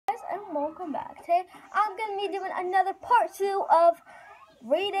welcome back. Today I'm going to be doing another part 2 of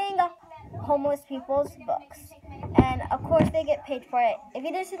reading homeless people's books. And of course they get paid for it. If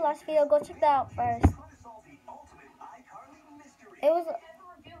you didn't see the last video, go check that out first. It was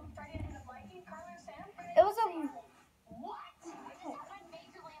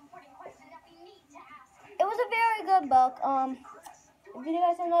a very good book. If you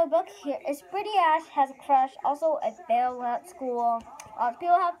guys don't know the book, here it's Pretty Ash has a crush, also a fail at school. Lots of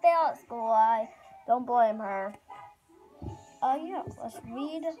people have failed at school. I don't blame her. Yeah, let's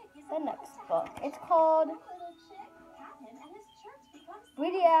read the next book. It's called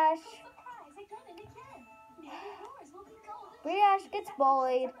Pretty Ash. Pretty Ash Gets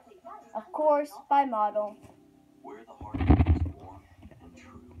Bullied, of course, by Model.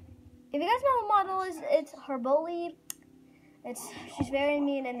 If you guys know what Model is, it's her bully. She's very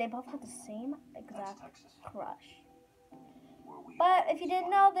mean, and they both have the same exact crush. But if you didn't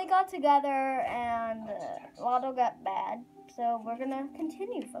know, they got together, and Model got bad. So we're gonna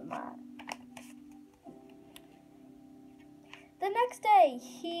continue from that. The next day,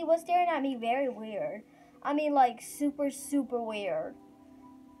 he was staring at me very weird. I mean, like super, super weird.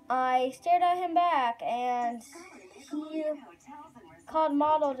 I stared at him back, and he called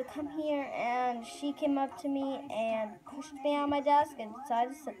Model to come here, and she came up to me and pushed me on my desk and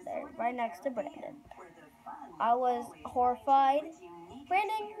decided to sit there right next to Brandon. I was horrified.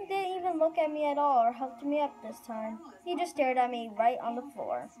 Brandon didn't even look at me at all or helped me up this time. He just stared at me right on the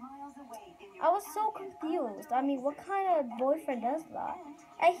floor. I was so confused. I mean, what kind of boyfriend does that?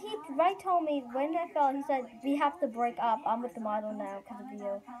 And he told me when I fell, he said, "We have to break up. I'm with the Model now because of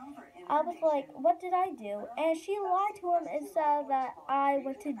you." I was like, what did I do? And she lied to him and said that I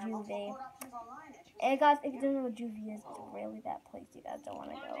went to juvie. And guys, if you don't know what juvie is, it's a really bad place. You guys don't want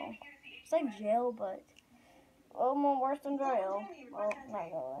to go. It's like jail, but a little more worse than jail. Well, not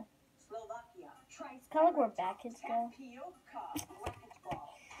really. It's kind of like where bad kids go.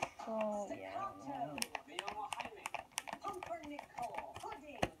 So, yeah.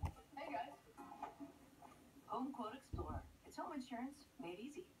 Home Quote Explorer. It's home insurance made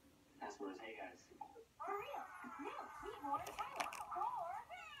easy. As well as hey guys. For real. New.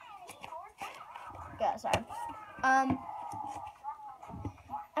 Yeah, sorry. I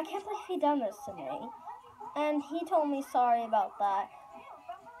can't believe he done this to me. And he told me sorry about that.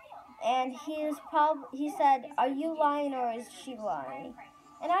 And he said, "Are you lying or is she lying?"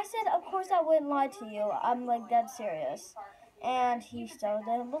 And I said, "Of course I wouldn't lie to you. I'm like dead serious." And he still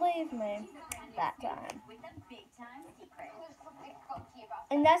didn't believe me that time.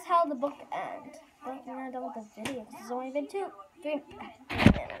 And that's how the book ends. But we're not done with the video because it's only been 3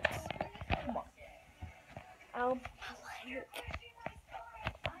 minutes. Come on.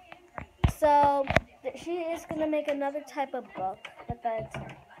 So she is gonna make another type of book, but that's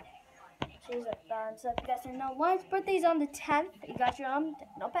she's done. So if you guys didn't know, Lauren's birthday's on the 10th. You got your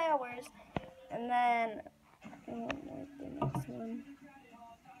no powers, and then the next one.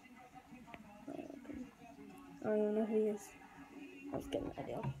 I don't even know who he is. I was getting the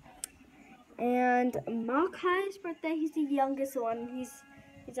idea. And Malakai's birthday, he's the youngest one. He's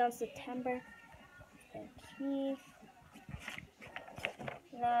on September 15th.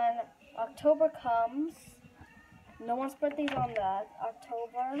 And then October comes. No one's birthday's on that.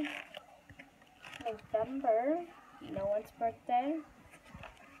 October. November. No one's birthday.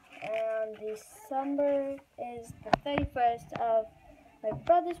 And December is the 31st of my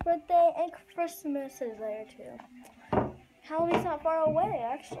brother's birthday, and Christmas is there too. Halloween's not far away,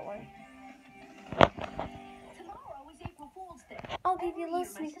 actually. Tomorrow is April Fool's Day. I'll give you a little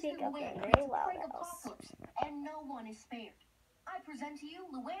sneak peek of the new Loud House. And no one is spared. I present to you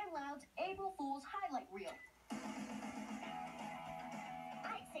Luann Loud's April Fool's highlight reel.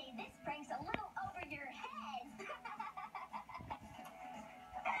 I'd say this prank's a little over your head.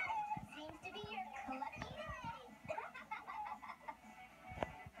 Seems to be your lucky day.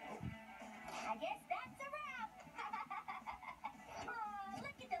 I guess that's a wrap. Oh,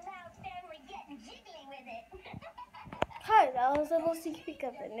 look at the Loud family getting jiggly with it. Hi, that was a little sneak peek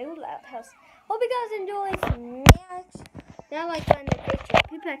of the new Loud House. Hope you guys enjoyed. Smash that like button and picture.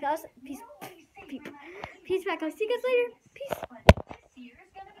 Peace back, guys. Peace back. I'll see you guys later. Peace.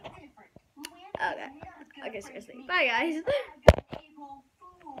 Okay. Okay, seriously. Bye, guys.